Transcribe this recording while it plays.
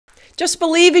Just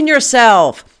believe in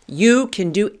yourself. You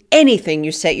can do anything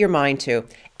you set your mind to.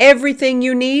 Everything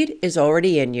you need is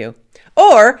already in you.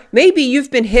 Or maybe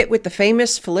you've been hit with the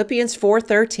famous Philippians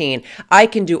 4:13. I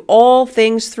can do all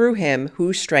things through him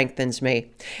who strengthens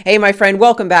me. Hey, my friend,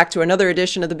 welcome back to another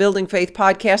edition of the Building Faith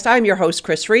Podcast. I'm your host,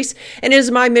 Kris Reece, and it is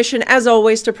my mission, as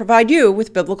always, to provide you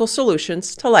with biblical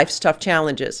solutions to life's tough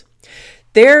challenges.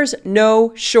 There's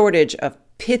no shortage of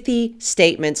pithy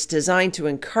statements designed to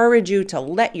encourage you to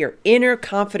let your inner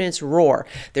confidence roar.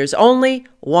 There's only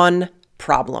one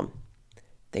problem.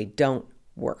 They don't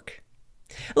work.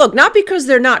 Look, not because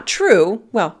they're not true,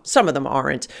 well, some of them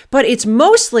aren't, but it's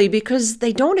mostly because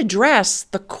they don't address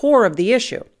the core of the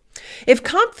issue. If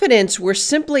confidence were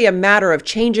simply a matter of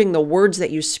changing the words that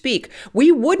you speak,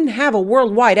 we wouldn't have a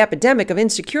worldwide epidemic of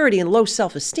insecurity and low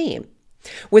self-esteem.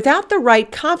 Without the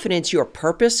right confidence, your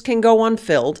purpose can go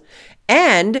unfilled,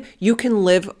 and you can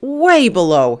live way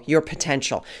below your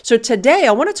potential. So today,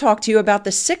 I want to talk to you about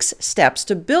the 6 steps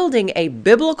to building a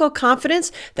biblical confidence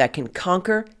that can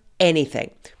conquer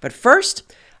anything. But first,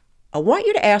 I want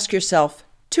you to ask yourself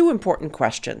 2 important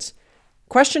questions.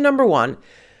 Question number 1,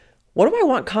 what do I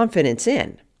want confidence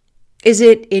in? Is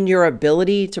it in your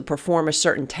ability to perform a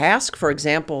certain task? For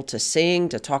example, to sing,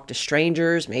 to talk to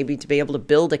strangers, maybe to be able to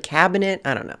build a cabinet?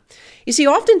 I don't know. You see,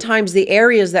 oftentimes the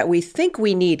areas that we think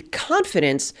we need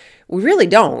confidence, we really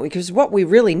don't, because what we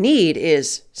really need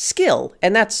is skill.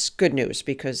 And that's good news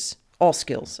because all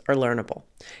skills are learnable.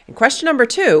 And question number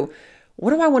 2,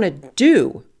 what do I want to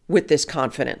do with this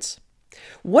confidence?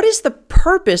 What is the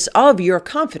purpose of your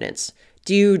confidence?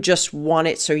 Do you just want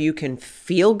it so you can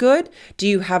feel good? Do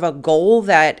you have a goal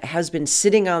that has been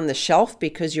sitting on the shelf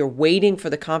because you're waiting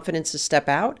for the confidence to step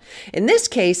out? In this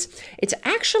case, it's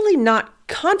actually not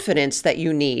confidence that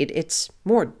you need. It's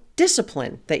more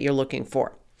discipline that you're looking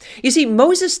for. You see,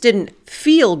 Moses didn't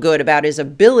feel good about his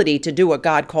ability to do what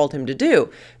God called him to do,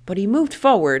 but he moved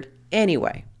forward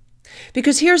anyway.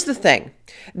 Because here's the thing,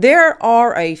 there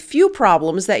are a few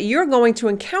problems that you're going to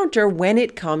encounter when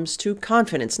it comes to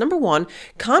confidence. Number 1,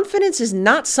 confidence is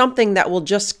not something that will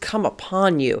just come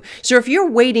upon you. So if you're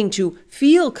waiting to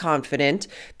feel confident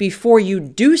before you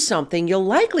do something, you're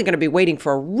likely going to be waiting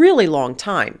for a really long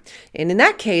time. And in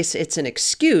that case, it's an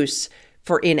excuse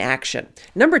for inaction.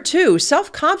 Number 2,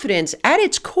 self-confidence at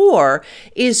its core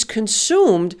is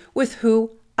consumed with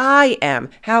who I am,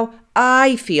 how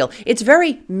I feel. It's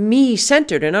very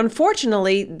me-centered, and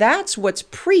unfortunately, that's what's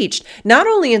preached, not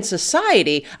only in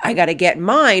society, I got to get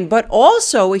mine, but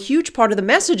also a huge part of the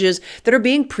messages that are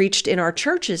being preached in our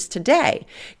churches today.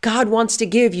 God wants to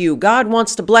give you, God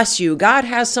wants to bless you, God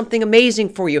has something amazing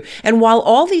for you. And while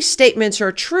all these statements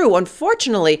are true,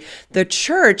 unfortunately, the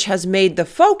church has made the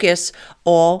focus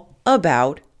all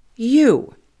about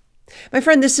you. My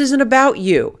friend, this isn't about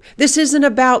you. This isn't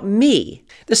about me.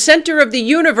 The center of the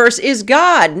universe is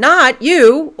God, not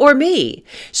you or me.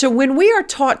 So when we are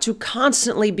taught to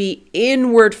constantly be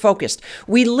inward focused,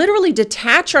 we literally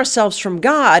detach ourselves from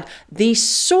God, the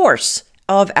source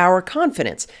of our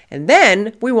confidence. And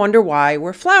then we wonder why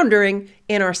we're floundering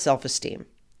in our self-esteem.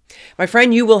 My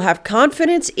friend, you will have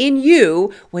confidence in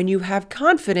you when you have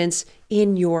confidence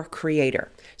in your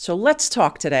Creator. So let's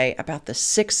talk today about the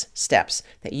 6 steps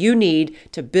that you need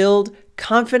to build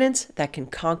confidence that can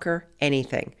conquer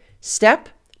anything. Step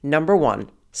number 1,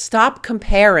 stop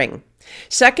comparing.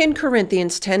 2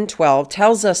 Corinthians 10:12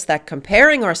 tells us that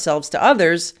comparing ourselves to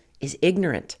others is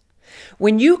ignorant.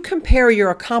 When you compare your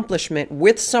accomplishment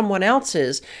with someone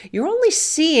else's, you're only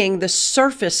seeing the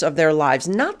surface of their lives,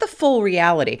 not the full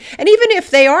reality. And even if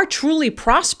they are truly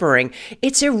prospering,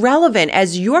 it's irrelevant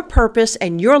as your purpose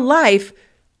and your life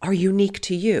are unique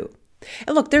to you.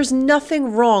 And look, there's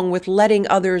nothing wrong with letting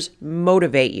others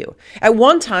motivate you. At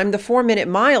one time, the 4-minute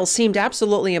mile seemed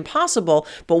absolutely impossible,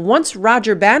 but once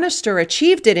Roger Bannister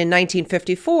achieved it in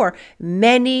 1954,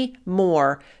 many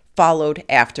more followed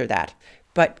after that.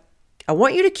 But I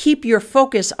want you to keep your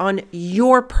focus on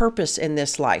your purpose in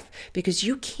this life because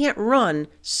you can't run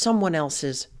someone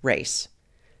else's race.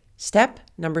 Step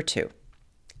number 2,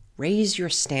 raise your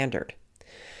standard.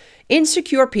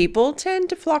 Insecure people tend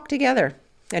to flock together.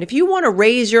 And if you want to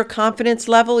raise your confidence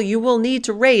level, you will need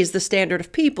to raise the standard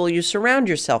of people you surround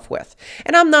yourself with.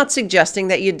 And I'm not suggesting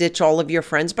that you ditch all of your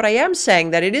friends, but I am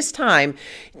saying that it is time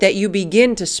that you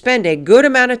begin to spend a good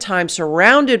amount of time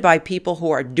surrounded by people who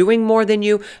are doing more than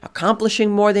you,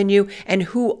 accomplishing more than you, and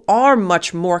who are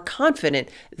much more confident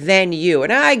than you.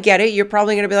 And I get it. You're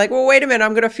probably going to be like, well, wait a minute,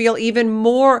 I'm going to feel even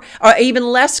more or even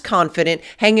less confident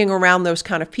hanging around those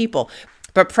kind of people.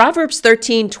 But Proverbs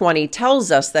 13:20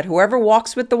 tells us that whoever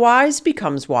walks with the wise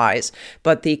becomes wise,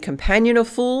 but the companion of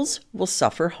fools will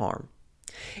suffer harm.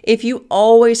 If you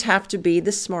always have to be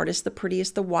the smartest, the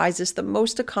prettiest, the wisest, the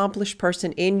most accomplished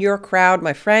person in your crowd,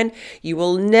 my friend, you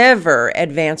will never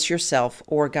advance yourself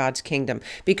or God's kingdom,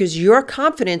 because your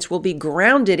confidence will be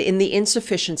grounded in the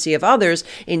insufficiency of others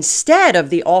instead of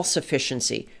the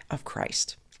all-sufficiency of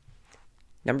Christ.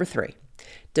 Number 3,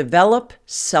 develop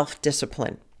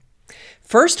self-discipline.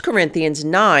 1 Corinthians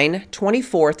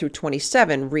 9:24 through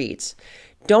 27 reads,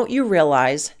 "Don't you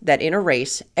realize that in a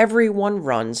race, everyone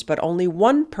runs, but only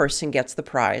one person gets the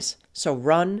prize? So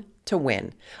run to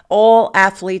win. All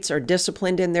athletes are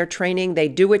disciplined in their training. They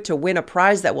do it to win a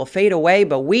prize that will fade away,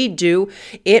 but we do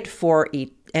it for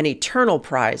an eternal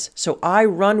prize. So I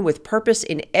run with purpose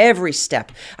in every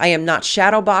step. I am not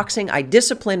shadowboxing. I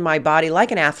discipline my body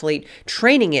like an athlete,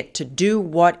 training it to do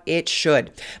what it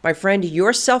should." My friend,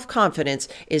 your self-confidence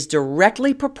is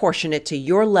directly proportionate to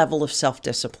your level of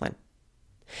self-discipline.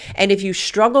 And if you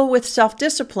struggle with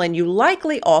self-discipline, you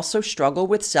likely also struggle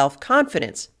with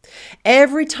self-confidence.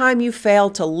 Every time you fail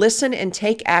to listen and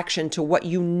take action to what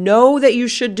you know that you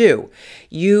should do,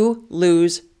 you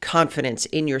lose confidence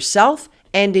in yourself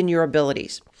and in your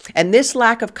abilities. And this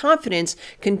lack of confidence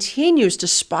continues to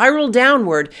spiral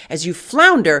downward as you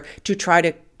flounder to try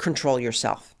to control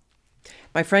yourself.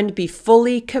 My friend, be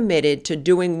fully committed to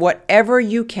doing whatever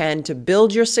you can to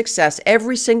build your success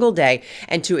every single day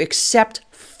and to accept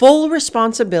full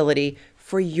responsibility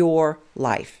for your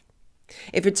life.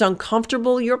 If it's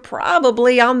uncomfortable, you're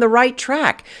probably on the right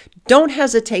track. Don't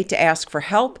hesitate to ask for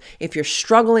help if you're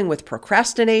struggling with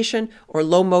procrastination or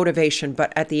low motivation.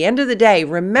 But at the end of the day,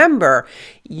 remember,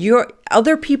 your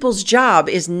other people's job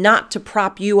is not to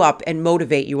prop you up and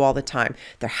motivate you all the time.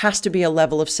 There has to be a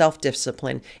level of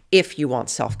self-discipline if you want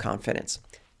self-confidence.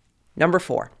 Number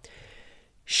 4,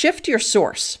 shift your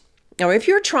source. Now, if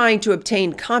you're trying to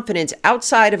obtain confidence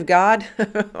outside of God,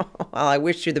 well, I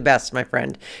wish you the best, my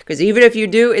friend, because even if you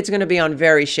do, it's going to be on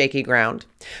very shaky ground.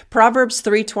 Proverbs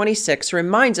 3:26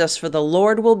 reminds us, "For the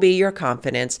Lord will be your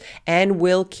confidence and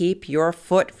will keep your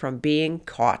foot from being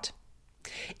caught."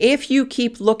 If you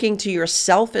keep looking to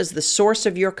yourself as the source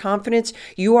of your confidence,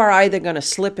 you are either going to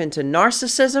slip into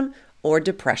narcissism or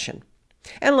depression.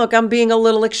 And look, I'm being a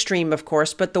little extreme, of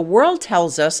course, but the world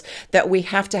tells us that we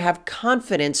have to have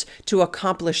confidence to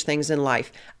accomplish things in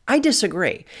life. I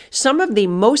disagree. Some of the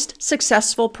most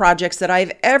successful projects that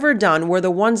I've ever done were the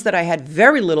ones that I had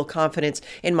very little confidence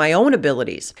in my own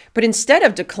abilities. But instead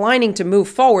of declining to move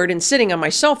forward and sitting on my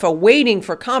sofa waiting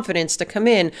for confidence to come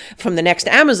in from the next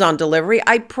Amazon delivery,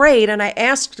 I prayed and I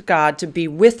asked God to be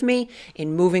with me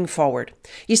in moving forward.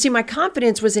 You see, my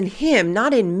confidence was in Him,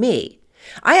 not in me.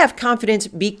 I have confidence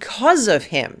because of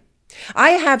Him.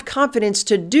 I have confidence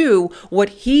to do what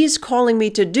He's calling me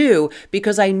to do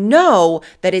because I know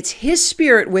that it's His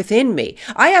Spirit within me.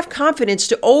 I have confidence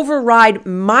to override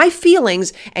my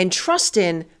feelings and trust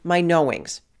in my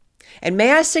knowings. And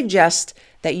may I suggest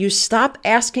that you stop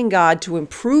asking God to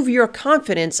improve your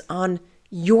confidence on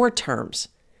your terms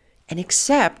and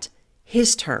accept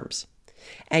His terms.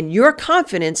 And your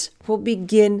confidence will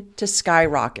begin to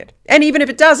skyrocket. And even if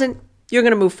it doesn't, you're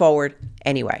going to move forward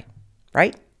anyway,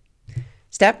 right?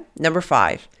 Step number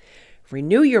 5,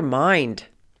 renew your mind.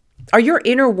 Are your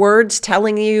inner words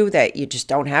telling you that you just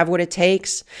don't have what it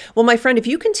takes? Well, my friend, if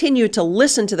you continue to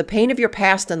listen to the pain of your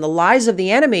past and the lies of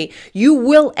the enemy, you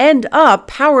will end up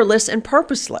powerless and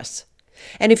purposeless.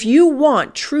 And if you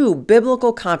want true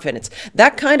biblical confidence,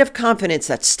 that kind of confidence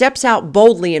that steps out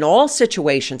boldly in all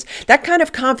situations, that kind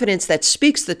of confidence that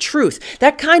speaks the truth,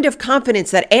 that kind of confidence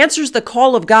that answers the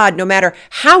call of God no matter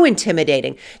how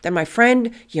intimidating, then my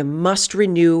friend, you must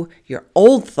renew your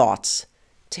old thoughts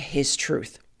to His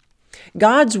truth.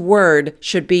 God's word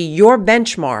should be your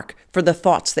benchmark for the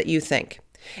thoughts that you think.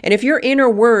 And if your inner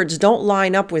words don't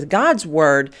line up with God's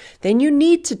word, then you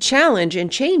need to challenge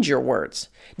and change your words.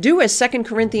 Do as 2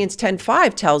 Corinthians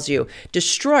 10:5 tells you,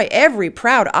 destroy every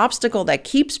proud obstacle that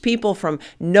keeps people from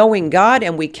knowing God,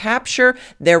 and we capture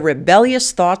their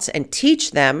rebellious thoughts and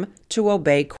teach them to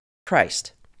obey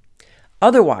Christ.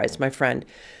 Otherwise, my friend,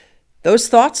 those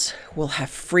thoughts will have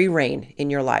free rein in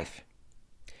your life.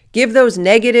 Give those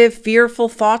negative, fearful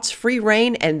thoughts free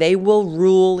rein, and they will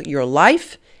rule your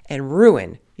life and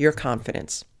ruin your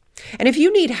confidence. And if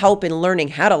you need help in learning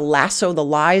how to lasso the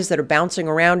lies that are bouncing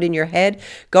around in your head,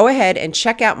 go ahead and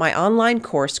check out my online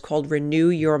course called Renew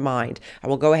Your Mind. I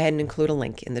will go ahead and include a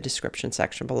link in the description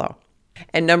section below.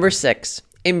 And number 6,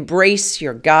 embrace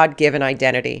your God-given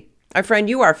identity. My friend,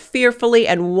 you are fearfully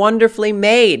and wonderfully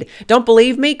made. Don't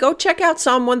believe me? Go check out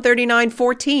Psalm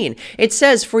 139:14. It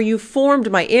says, "For you formed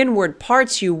my inward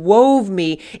parts, you wove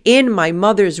me in my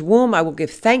mother's womb. I will give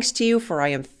thanks to you, for I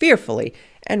am fearfully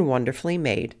and wonderfully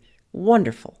made."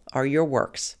 Wonderful are your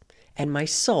works, and my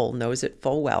soul knows it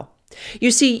full well.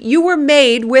 You see, you were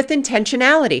made with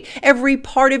intentionality. Every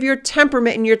part of your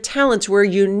temperament and your talents were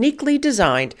uniquely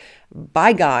designed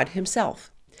by God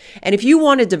Himself. And if you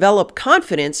want to develop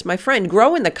confidence, my friend,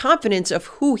 grow in the confidence of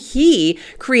who He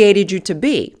created you to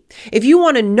be. If you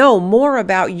want to know more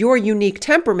about your unique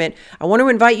temperament, I want to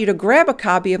invite you to grab a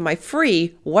copy of my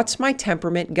free What's My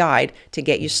Temperament guide to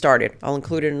get you started. I'll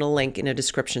include it in a link in the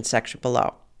description section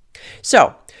below.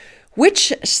 So,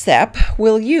 which step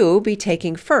will you be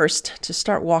taking first to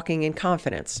start walking in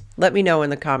confidence? Let me know in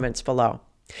the comments below.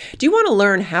 Do you want to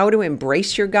learn how to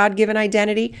embrace your God-given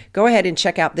identity? Go ahead and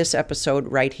check out this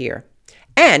episode right here.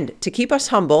 And to keep us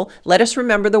humble, let us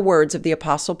remember the words of the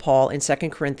Apostle Paul in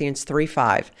 2 Corinthians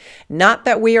 3:5. Not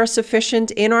that we are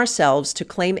sufficient in ourselves to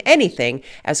claim anything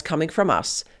as coming from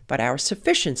us, but our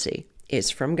sufficiency is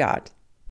from God.